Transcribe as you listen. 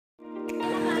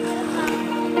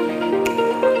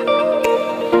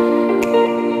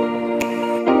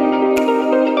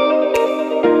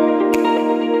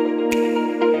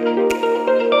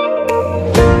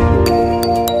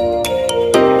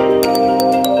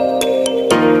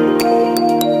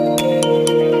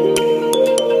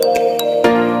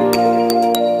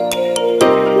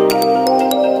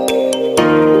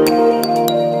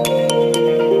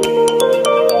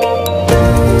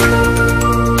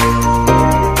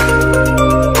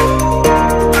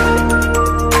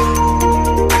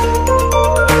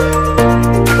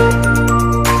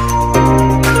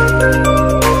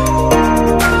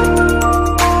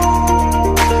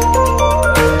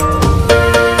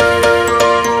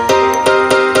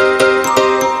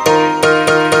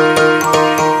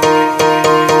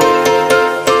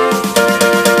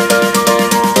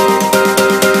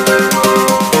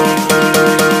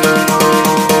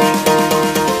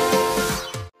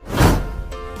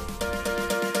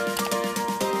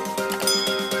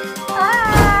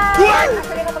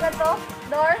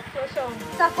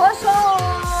Sa Kusiong!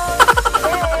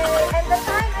 Yay! And the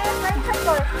time is, time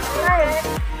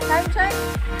check.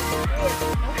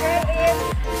 Okay, it's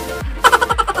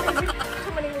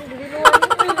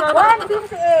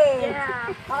 1:58. Yeah.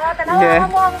 Tanawa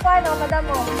mo ang paano, madam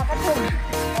mo, makatug.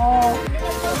 Oh,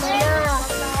 kumaya.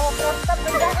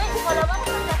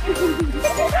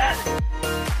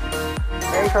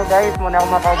 Okay, so guys, muna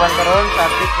akong makauban karon sa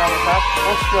trip ng sa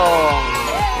Kusiong.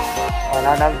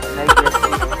 Wala na Geatway.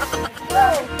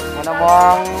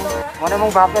 Muna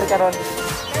mong backer karon.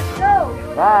 Let's go.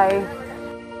 Bye.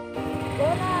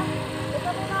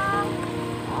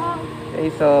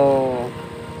 Okay, so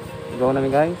go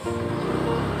namin guys.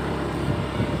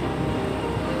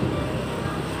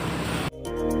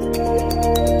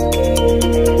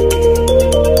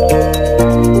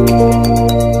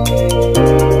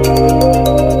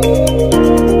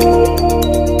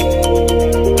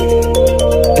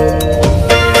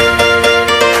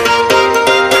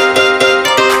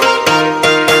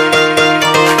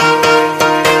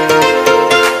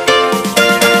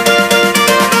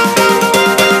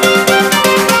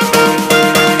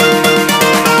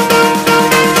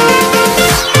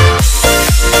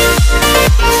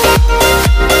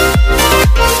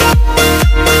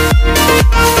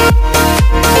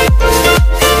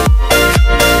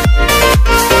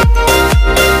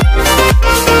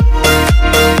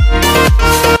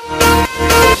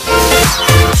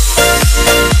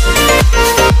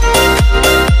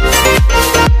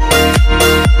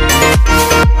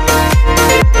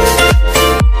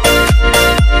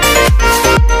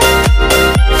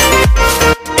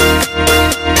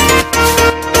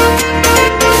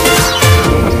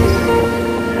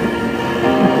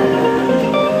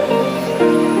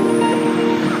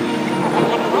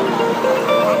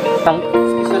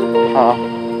 Special po. Oo.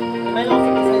 May lang sa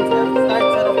design sir. Start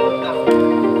sa report na.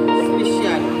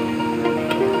 Special.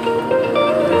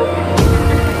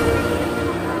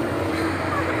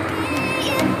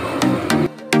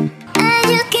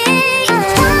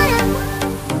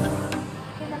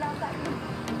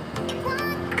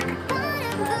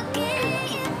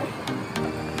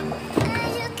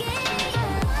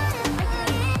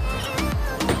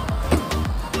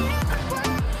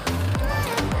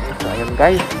 So ayun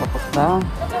guys, tapos na.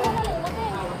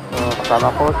 So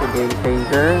kasama ko si Game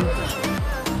Changer.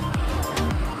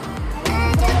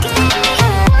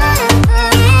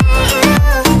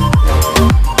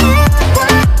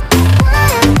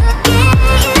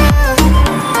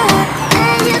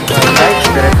 So guys,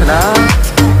 diretso na.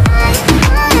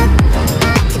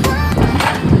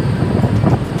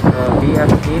 So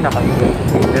BFC, naka-Game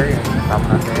Changer. Yung kasama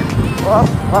natin.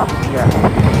 Oh, yeah.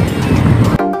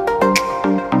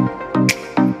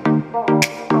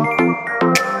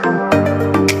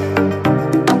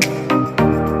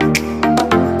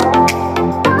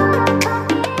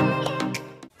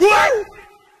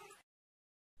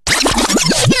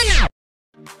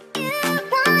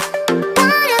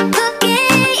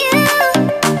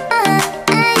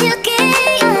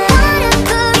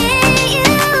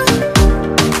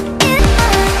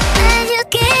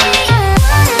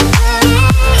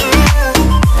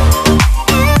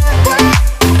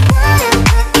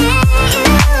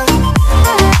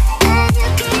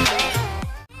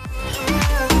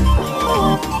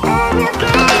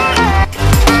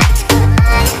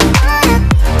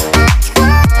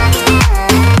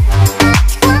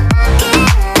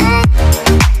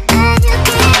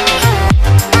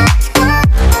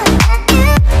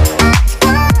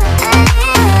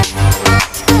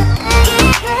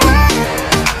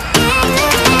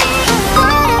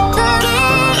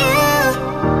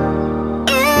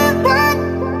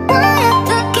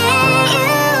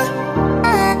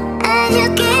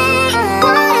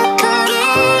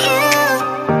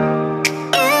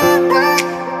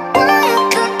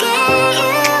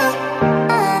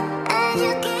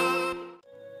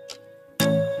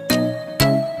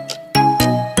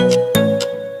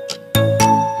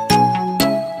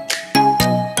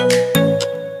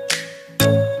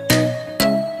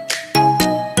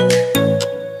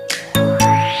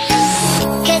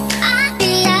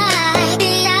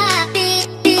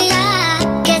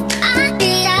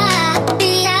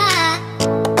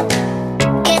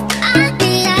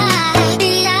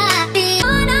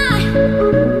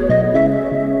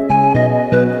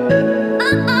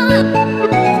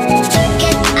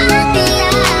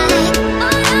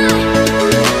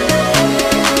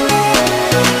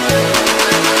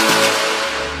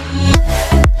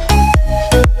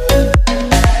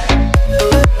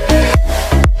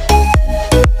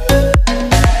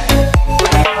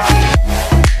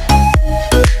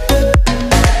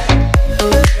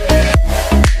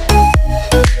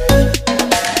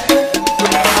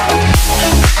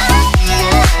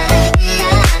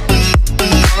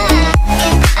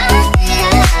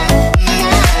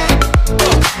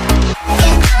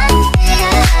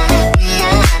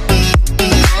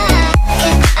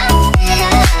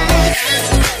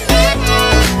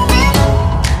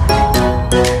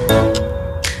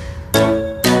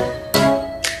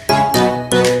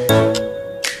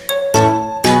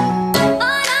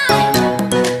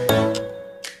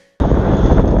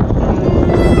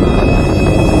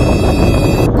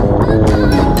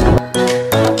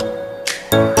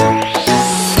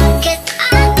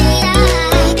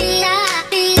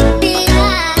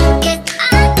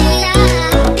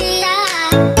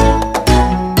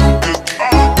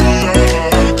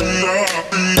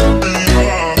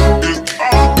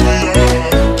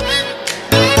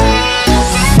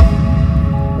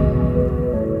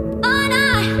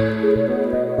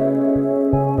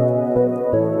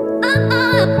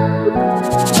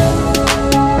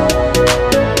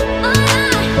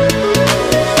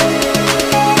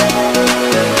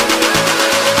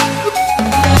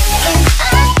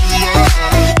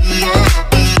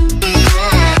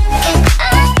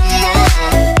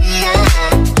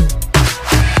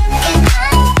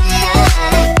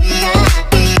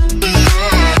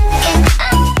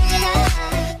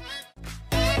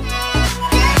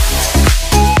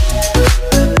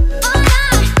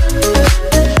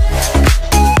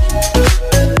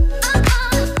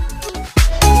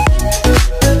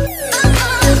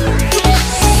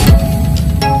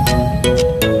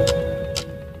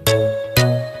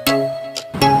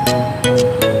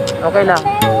 Okay lang.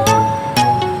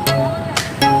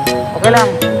 Okay lang.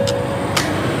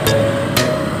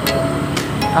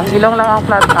 Ang ilong lang ang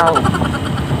flat out.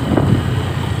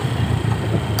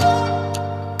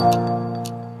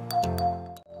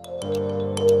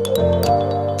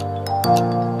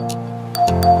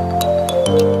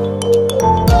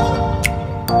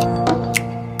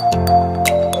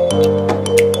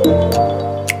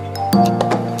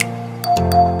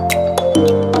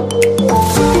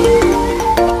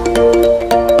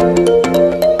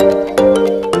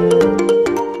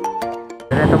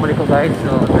 Ito muli ko guys,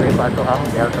 so derivato ang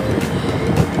Delta Beach.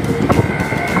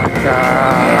 Sa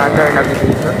under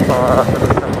navigation pa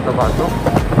sa Cotabato.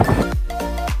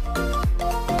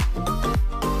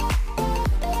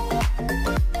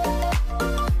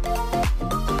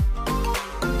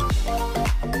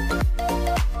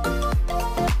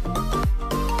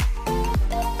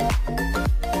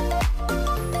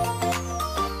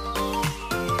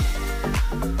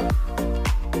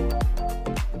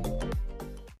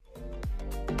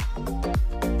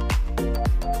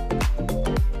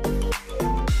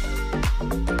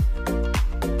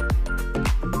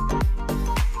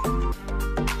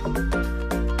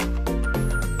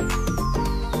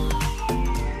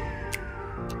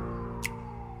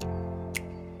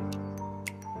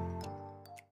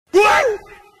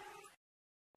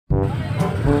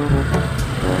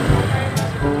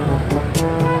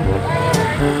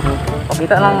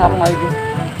 Pakita lang akong ID.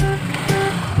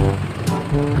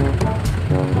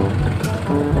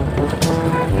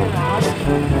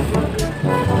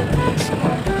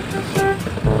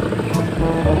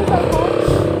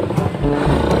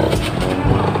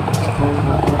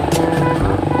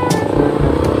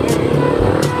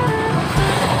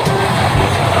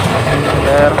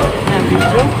 Sir,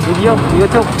 video,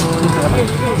 YouTube.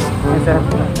 Yes, sir.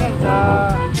 Sa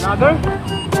vlogger?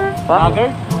 Pa? Vlogger?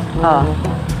 Ah,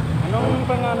 Anong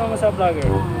pang-ano mo sa vlogger?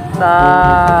 sa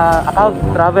account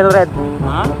Travel Red.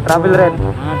 Ha? Travel Red.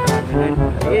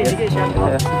 Travel. Sige, shout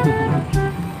out. Yes.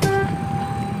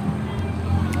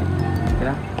 Okay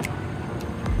na.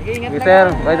 Sige, ingat Okay, lang. sir.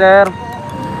 Bye, sir.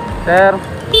 Sir.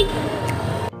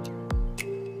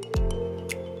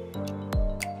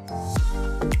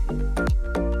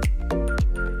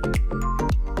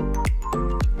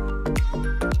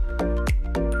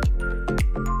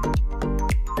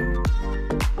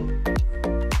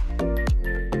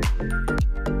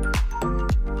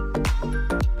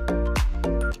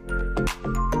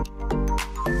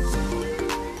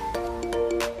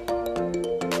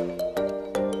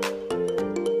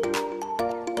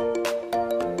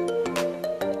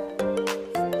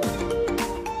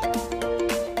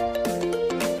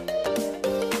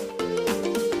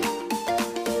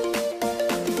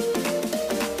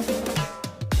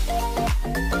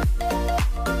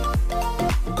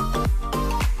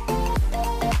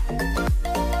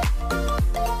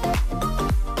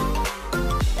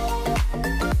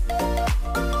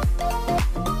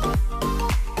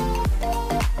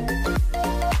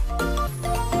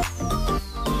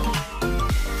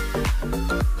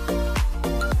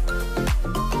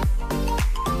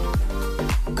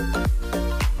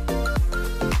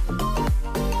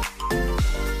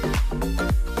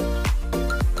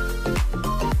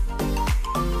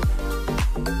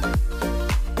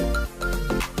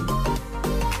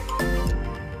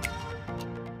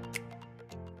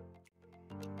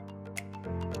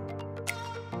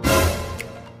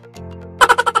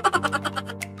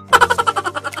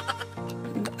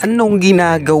 Anong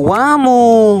ginagawa mo?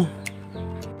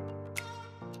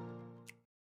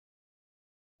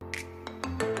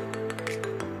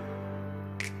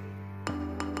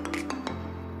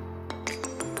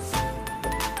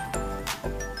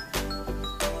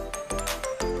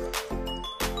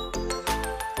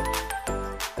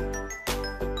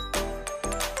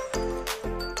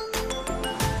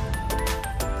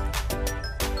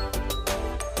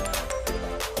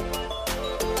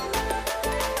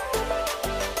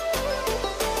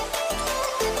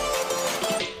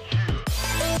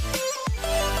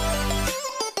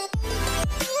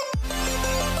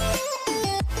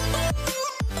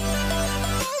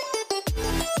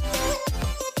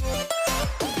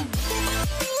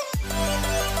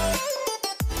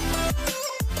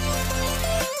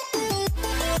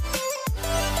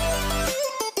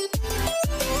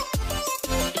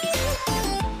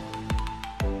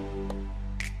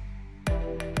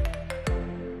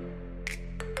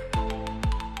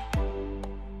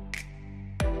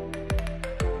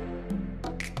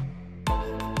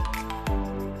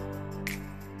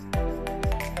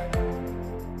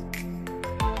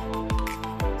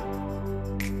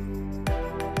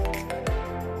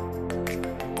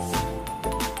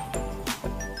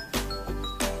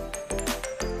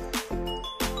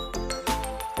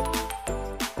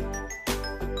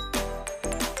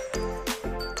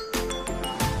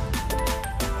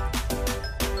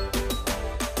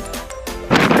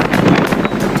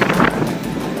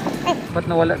 Ba't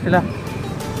nawala sila?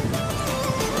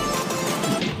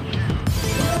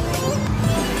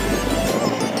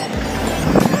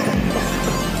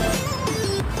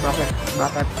 Bakit?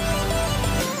 Bakit?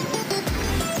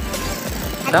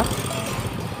 Ano?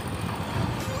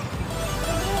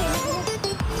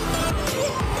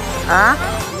 Ha?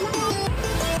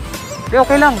 Di,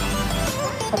 okay lang.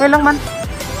 Okay lang man.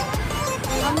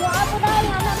 Amo ako dahil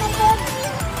anak mo po.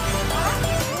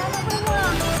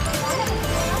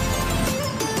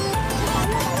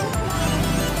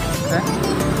 Eh?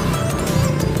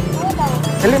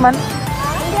 Dali man.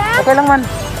 Okay lang man.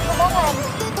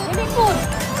 Ini pun.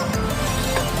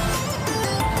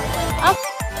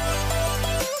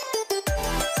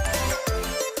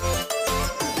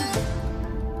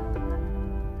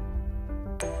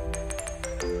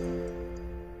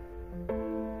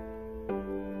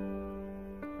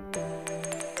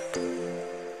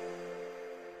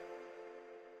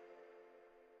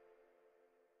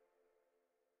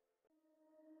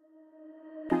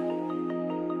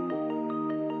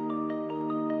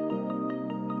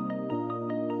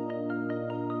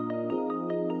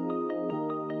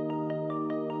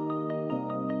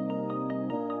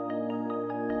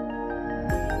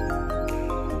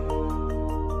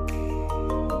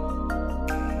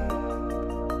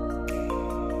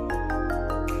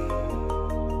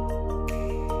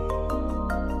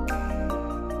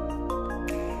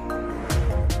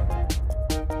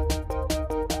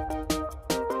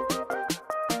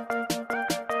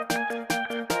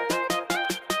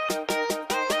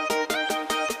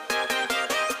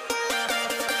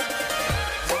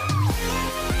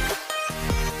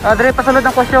 Dire pasulod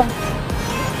ng kusyong.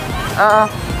 Oo.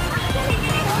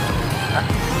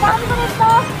 Paano ba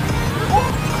nito?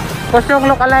 Kusyong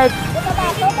lookalike.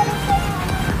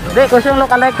 Di, kusyong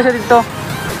lookalike kasi dito.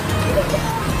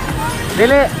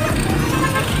 Dili.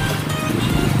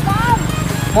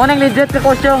 Morning legit ka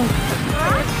kusyong.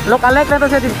 Lookalike na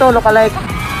to siya dito, lookalike.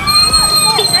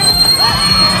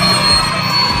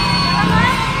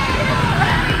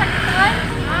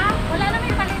 Wala na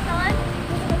may paliton?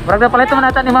 Barang na palito man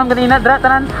ata ni ma'am ganina, dra,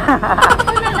 tanan.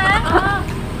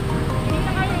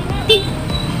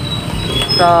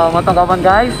 So, matong kapan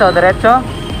guys. So, diretso.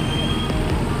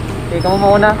 Okay, kamu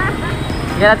mauna.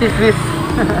 Yan natin Swiss.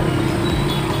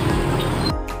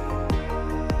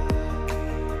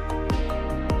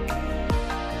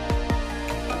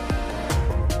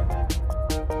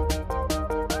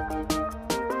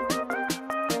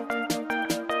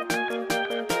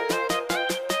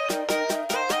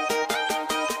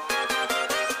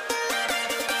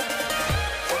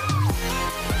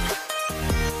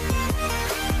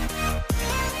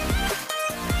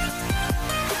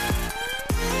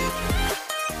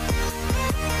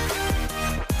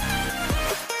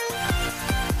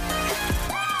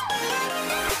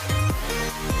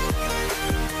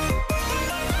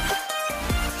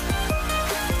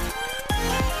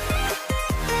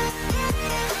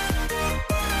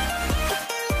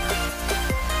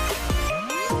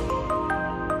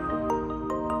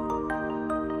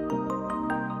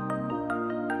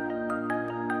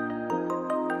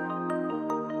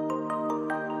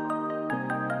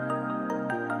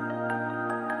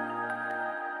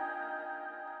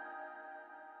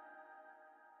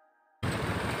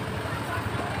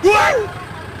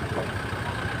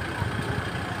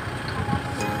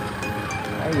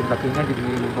 Ay, yung laki nga, di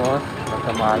mo boss.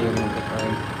 Basta maayo mo ito. Ay.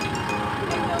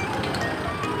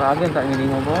 Pagin, tak hindi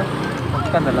mo boss.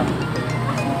 Pagkan na lang.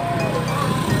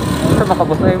 Sa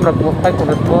makabos ay, maragbuk kay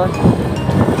pulos boss.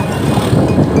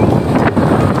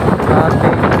 Dati.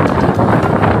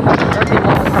 Dati mo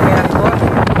ang sakiran boss.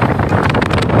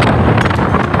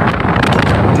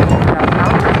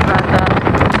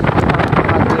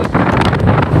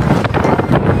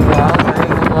 Wow, galing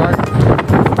mo boss.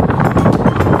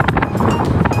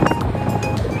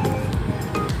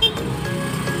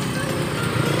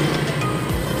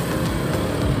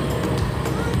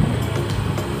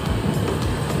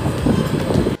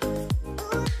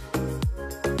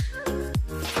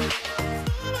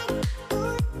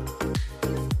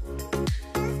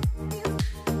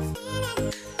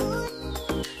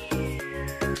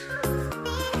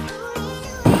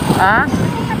 Ah?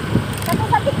 Kasi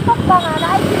sa TikTok ba nga,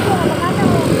 na-ID ko nga mga ano.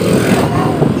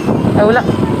 Ay, wala.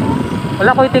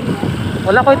 Wala ko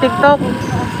yung TikTok.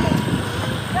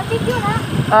 Sa video na.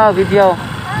 Ah, video.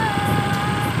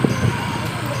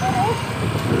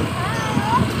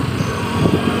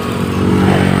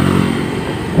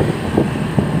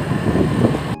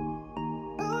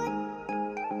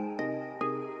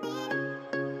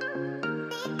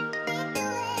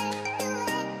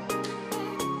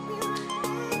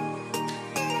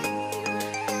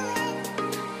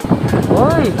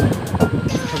 Uy!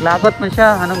 Naglagot man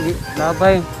siya. Anong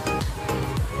labay?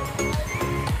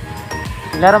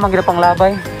 Ilara man gina pang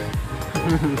labay.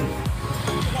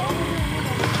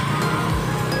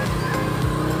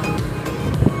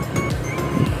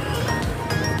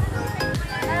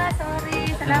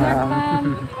 Sorry. Salamat, ma'am.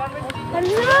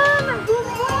 Hala,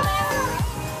 nagbubuha.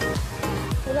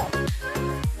 Wala.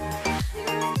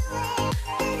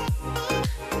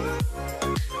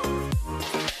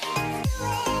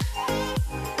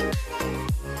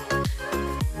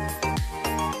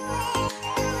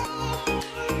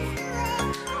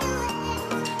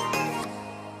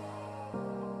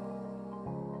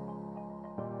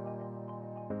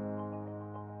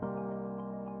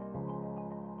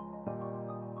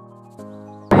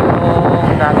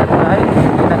 Yung dagat guys,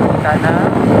 hindi nakita na.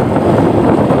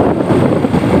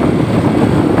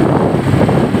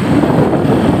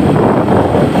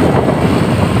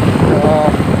 So,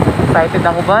 excited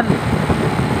ang uban.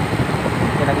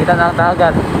 Hindi nakita na ang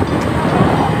dagat.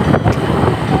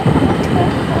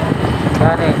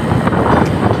 Gani.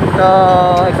 So,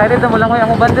 excited na mo lang ko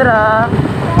yung uban dira.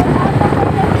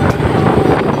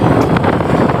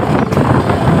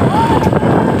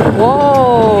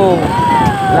 Wow!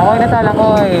 Langoy na ta,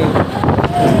 langoy.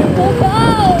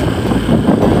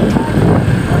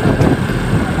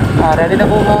 Ready na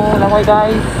po mo, langoy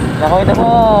guys. Langoy na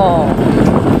po.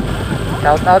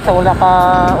 Shout out sa wala ka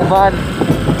uban.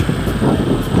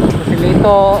 Si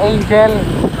Lito Angel.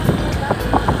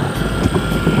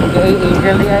 Okay,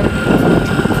 Angel yan.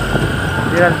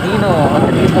 Geraldino. Kasi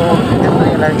dito, dito na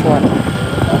yung life one.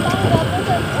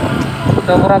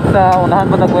 So murag sa unahan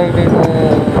mo nag-wayway mo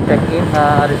check-in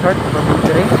na resort sa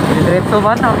Pabindiri. Diretso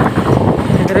man ha?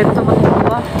 Diretso man mo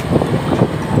ba?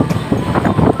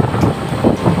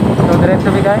 So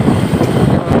diretso mi guys.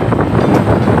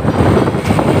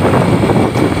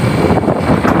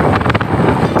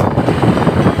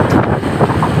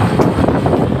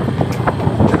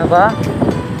 Ano ba?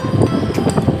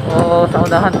 So sa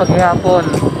unahan paghihapon.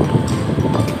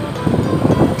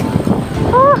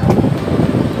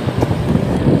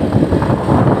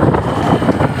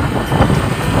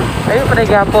 Ayo pada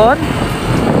gapon.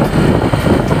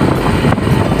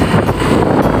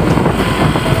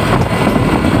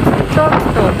 Dito.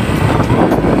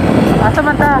 Asa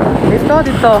man ta?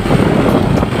 Dito.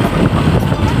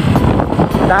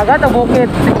 Dagat o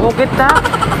bukid? Bukid ta.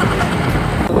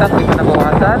 Tutas di pa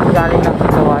nabawasan. Galing ng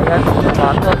kawayan.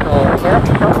 Bato. So, kaya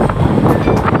dito.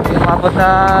 Yung mabot na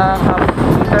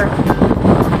meter.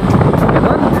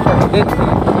 Ganun. Gate.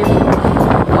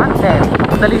 Wanted.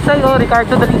 Dalisay oh,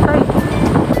 Ricardo Dalisay.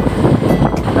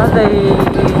 Saday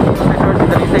resort sa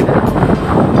Dalisay na.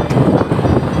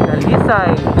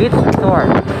 Dalisay Beach Resort.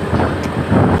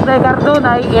 Saday Ricardo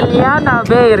na Eliana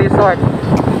Bay Resort.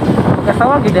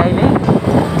 Kasawag yun dahil eh.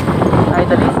 Ay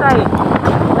Dalisay.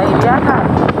 Ay Eliana.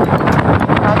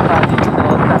 Dito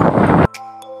na.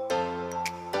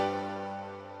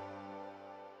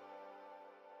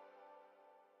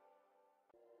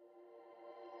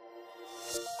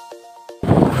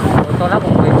 Ito lang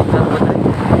kung pwede lang ba rin.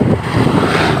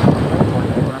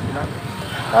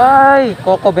 Ay,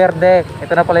 Coco Berde.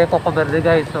 Ito na pala yung Coco Berde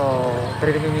guys. So,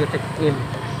 pwede yung music in.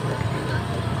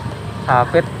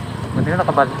 Hapit. Hindi na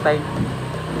nakabantay.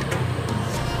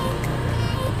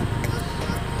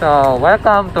 So,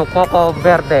 welcome to Coco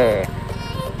Berde.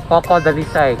 Coco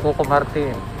Dalisay, Coco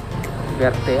Martin.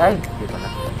 Berde. Ay, di ba na.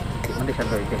 Hindi siya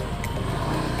Berde.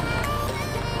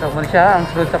 So, man siya ang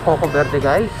sunod sa Coco Berde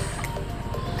guys.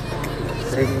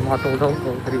 Dari yung mga tulog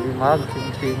o dari yung mag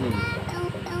singing.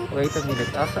 Wait a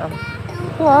minute, asa ang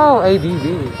wow, ADV.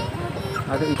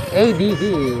 Ano it's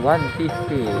ADV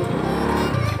 150.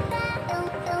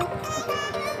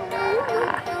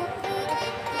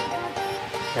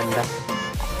 Ganda.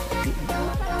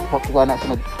 Pagkuha na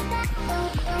sunod.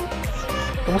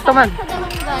 Kumusta man?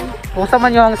 Kumusta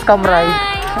man yung scam ride?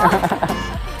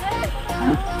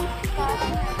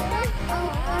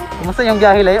 Kumusta yung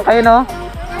biyahe layo? Kayo no?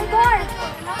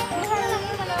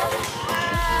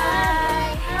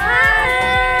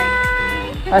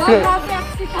 Sige,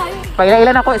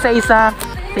 pailailan ako isa-isa.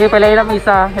 Sige, pailailan mo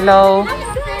isa. Hello.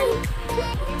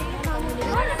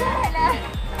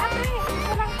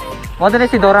 Mo na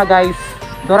si Dora guys.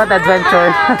 Dora the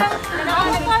Adventure.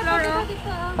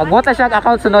 Magbuhat na siya ang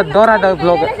account sunod. Dora the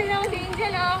Vlogger.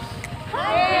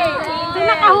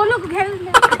 Nakahulog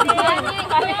helmet.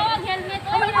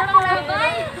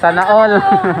 Sana all.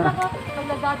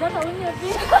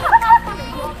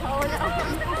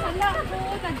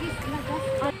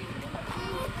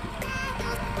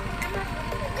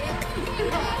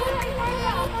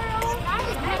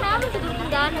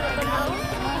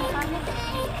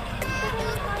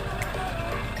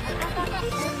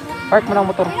 Park mo ng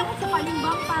motor. Ay, ako sa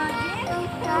palimbang pa.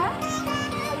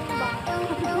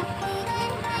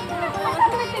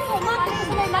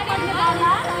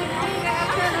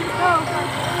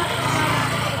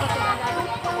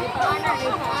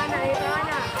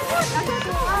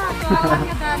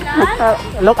 Ha?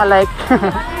 Look alike.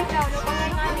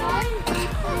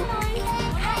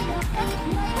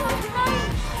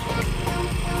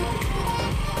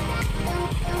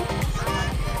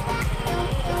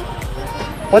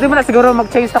 Pwede mo na siguro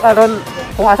mag-change na karon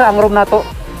kung asa ang room na to.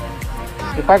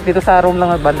 I-park dito sa room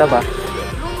lang banda ba?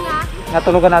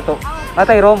 Natulugan na to.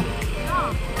 Natay room.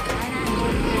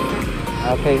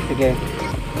 Okay, sige.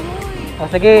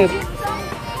 O sige.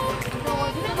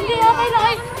 Hindi, okay lang.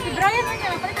 Ay, si Brian na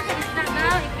niya. Palit sa isda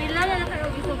na. Ipilala na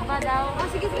kayo. Gisog pa daw. Oh,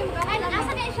 sige, sige. Ay,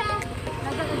 nasa na siya?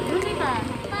 Nag-drone ka.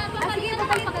 Sige,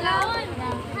 papalik ka lang.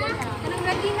 Anong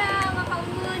ready na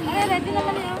makaunon? Ay, ready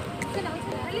naman yun.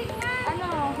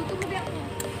 Ano, gusto mo ba ako?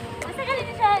 Asa ka rin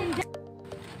siya?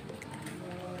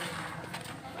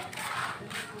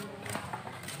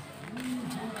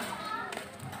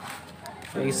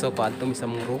 Okay, so paadto mi sa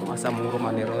mong room, asa mong room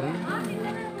ani ron.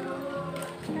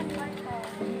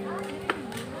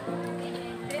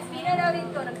 Crispina daw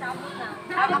dito, nagsapot na.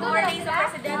 Happy morning sa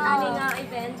president aning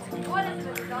event. Wala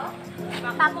sa dito?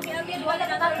 Tapos yung video, wala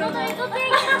na tayo. Ito,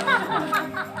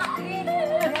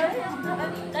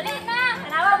 dali na!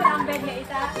 Hanawa mo ang bed niya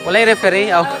isa. Walay referee.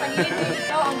 Oh.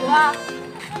 Ito, ang buha.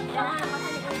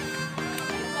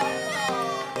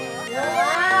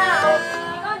 Wow!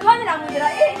 Ikaw, duha na lang mo dira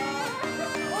eh.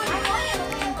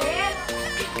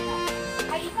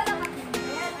 Ay, isa lang ang bed.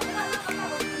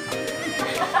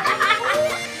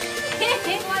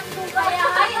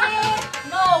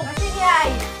 No! Kasi niyay!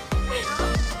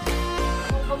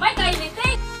 Kumay kayo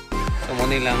nitin! So mo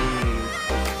nilang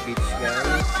beach guys.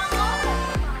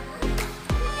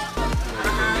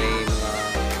 May mga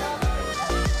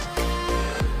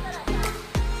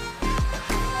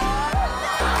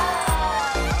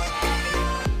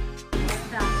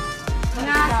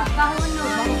Mga kahon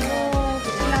nun,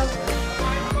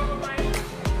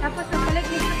 tapos sa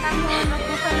paligid sa kahon,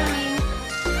 magpusalungin.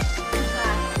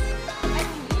 Ay,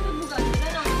 hindi magbugan. Sila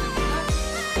lang.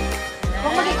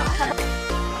 Kung magiging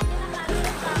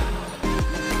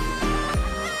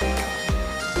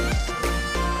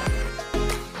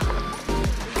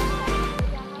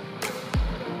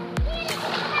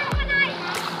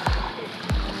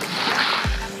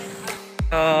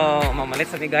So, mamalit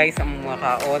sa ni guys ang mga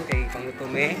kaon kay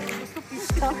pangutume.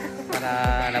 Para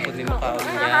napod ni mo kaon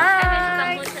niya.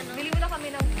 Hi! Bili mo na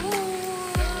kami ng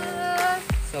food.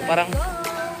 So parang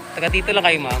taga dito lang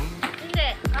kayo, ma'am. Hindi.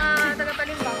 Taga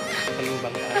Palimbang.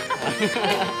 Palimbang ka.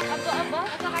 Aba?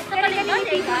 Sa Palimbang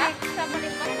ka? Sa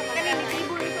Palimbang. Kanini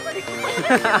tibo rin sa Palimbang.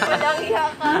 Madang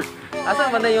iya ka. Asa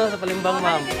man na yun sa Palimbang,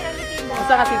 ma'am?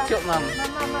 Asa ka sityo, ma'am?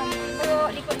 Ma'am. Pero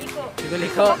liko-liko.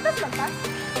 Liko-liko. Baktas lang ka?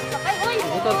 Ay, oy!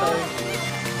 Ito to.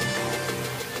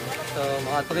 So,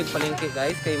 mga tulig palengke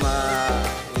guys kay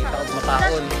makita og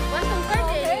makaon. One from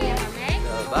Friday.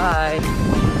 So, bye.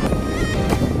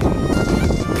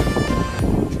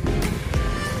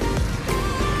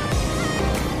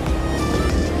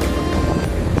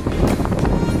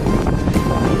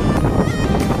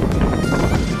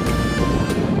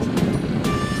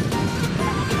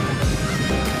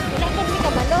 Kailan ka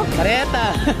kabalo? Kareta.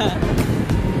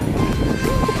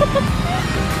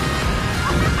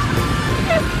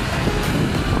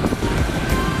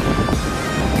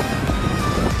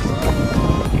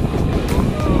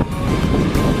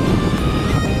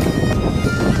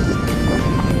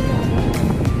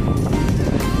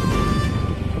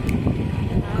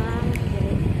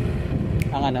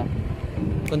 Ang ano?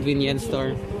 Convenience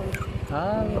store.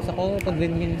 Sa ko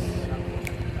convenience.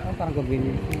 Parang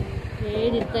convenience.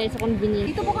 Dito tayo sa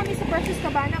convenience. Dito po kami sa Precious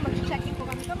Cabana. Mag-check-in po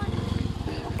kami. Come on.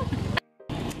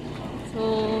 So,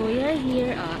 we are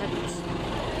here at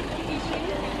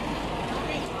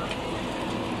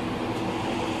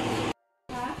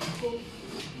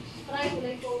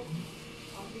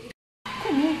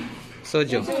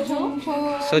Sojom.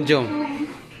 Sojom.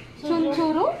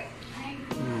 Chunchuro?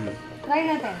 Try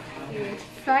natin.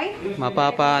 Try?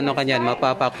 Mapapa ano kanyan?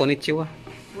 Mapapa konnichiwa.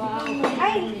 Wow.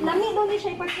 Ay, lami daw ni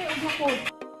siya i-partner og lakod.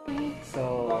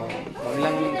 So, wag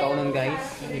lang kaunon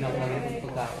guys. Hindi na ako lang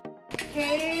pagkaon.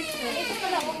 Okay. Ito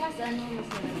pala kung mas ano, mas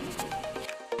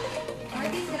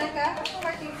Martin, sila ka? Ako,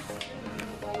 Martin.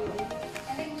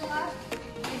 Aling mo ka?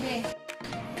 Sige.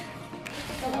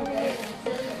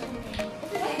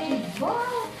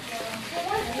 Wow!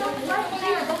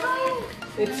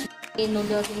 It's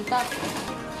Noodles in top.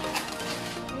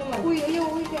 Uy,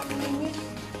 ayaw, uy, kaya minit.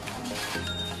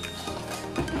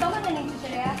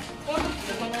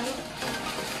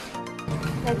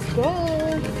 Let's go!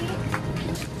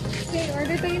 Okay,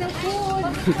 order tayo ng food.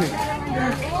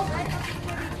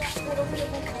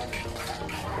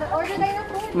 Order tayo ng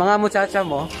food. Mga muchacha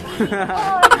mo.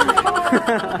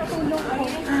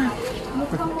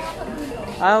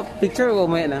 Picture ko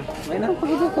may na. May na,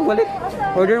 pagbalik.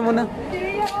 Order mo na.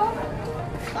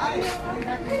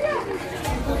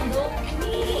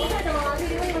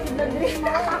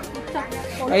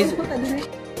 Ay,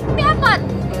 Dapat!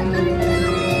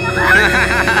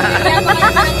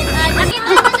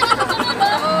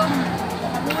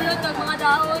 Namulot ng mga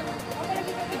dahon.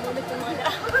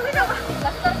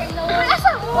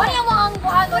 Wala mo ang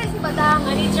ano si Madam.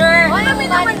 Manager. Wala mo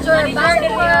manager.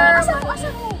 Asa mo?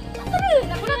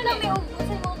 Nakulat lang may ugot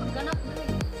sa mga pagganap.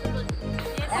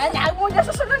 Ay, mo niya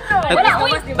sa sunod no. Wala,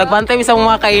 uy. nagbantay mi sa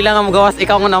mga kailangan mo gawas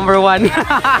ikaw ang number 1.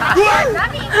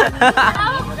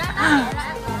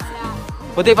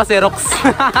 Puti pa si Rox.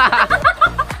 Isa-isa.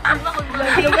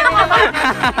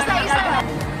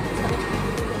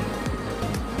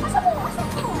 Asa mo? Asa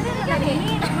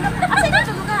na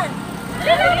tulugan?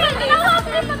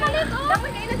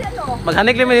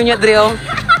 Maghanig lang niya dre oh.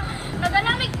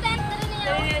 Nagalamig tent na rin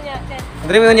niya.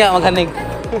 Dre mo niya maghanig.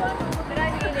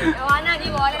 Awana, di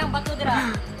mo. Wala ng bato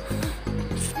dira.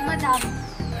 Si Madam.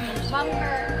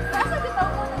 Bumper. Asa kita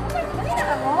mo? Dali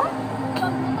na mo?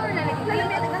 Motor na lagi. Dali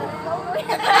na lang.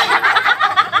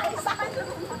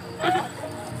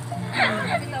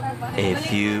 A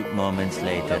few moments So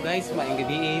later. guys, maing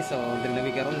gabi so dre na mi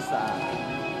karon sa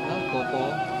Coco.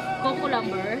 Coco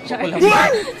lumber. Coco lang.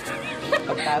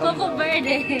 Pagtarong. Coco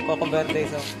Berde. Coco Berde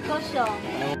so. Kusiong.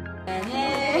 Ano?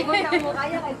 Kung mo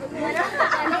kaya kay Kusiong.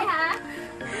 Ano ha?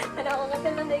 Ano ko kasi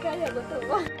nanday kaya gusto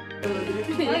mo.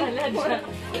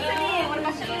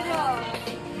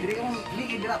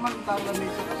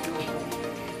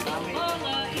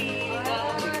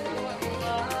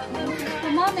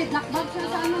 Kumamit, nakbag siya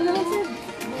sa ano naman sir.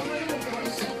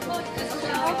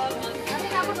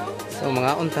 So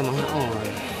mga unta mga on.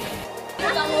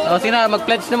 Oh, sige na,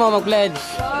 mag-pledge na mo, mag-pledge.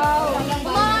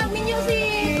 Mga minyo si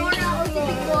Nora o si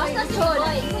Pico. Basta Chol.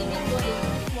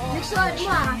 Next one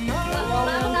mo ah.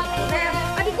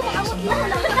 Adi ko makamot mo.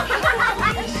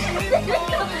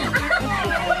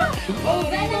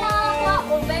 Oven na lang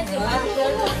ako. Oven, di ba?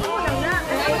 Oven na.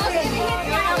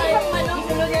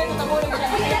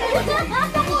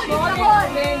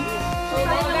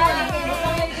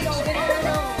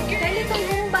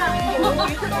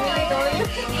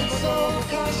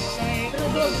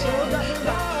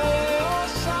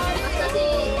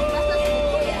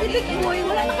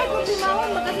 Wala na kayo problemawan,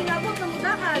 magkasinabot na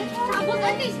mudahan. Abot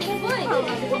atis, boy.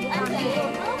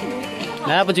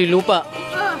 Nala pa yung lupa.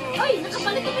 Ay,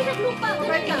 nakapalit kami ng lupa.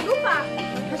 Right na, lupa.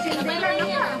 Kasi hindi lang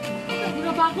na.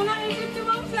 Bago na isip si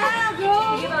Ma'am Sarah, bro.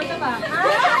 Sige, Ma'am Sarah.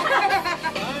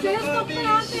 Sales talk na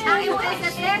natin. Ang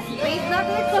USSS, wait na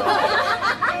dito.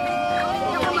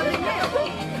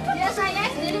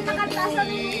 GSIS, dili nakatasan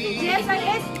ng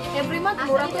GSIS. Every month,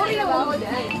 moratorium.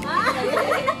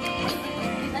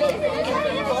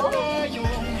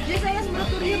 GSIS,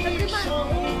 moratorium every month.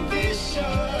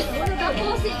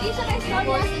 Tapos, hindi siya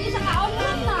ka-istorya, hindi siya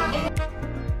ka-online na.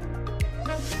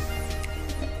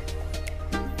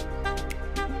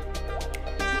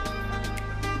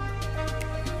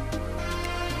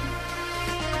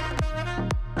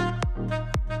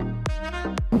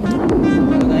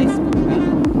 So guys,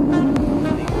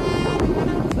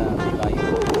 sa Tibayo.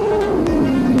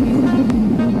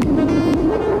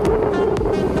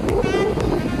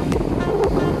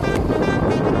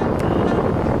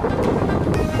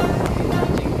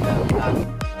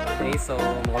 Okay, so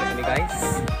mukha kami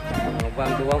guys.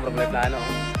 Magbuang duwang plano.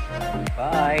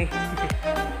 Bye!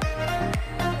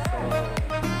 So,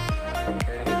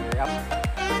 hurry up.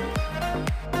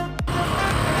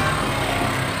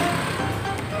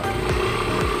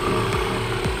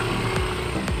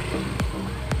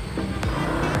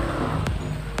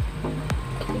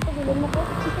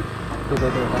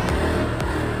 Tudo.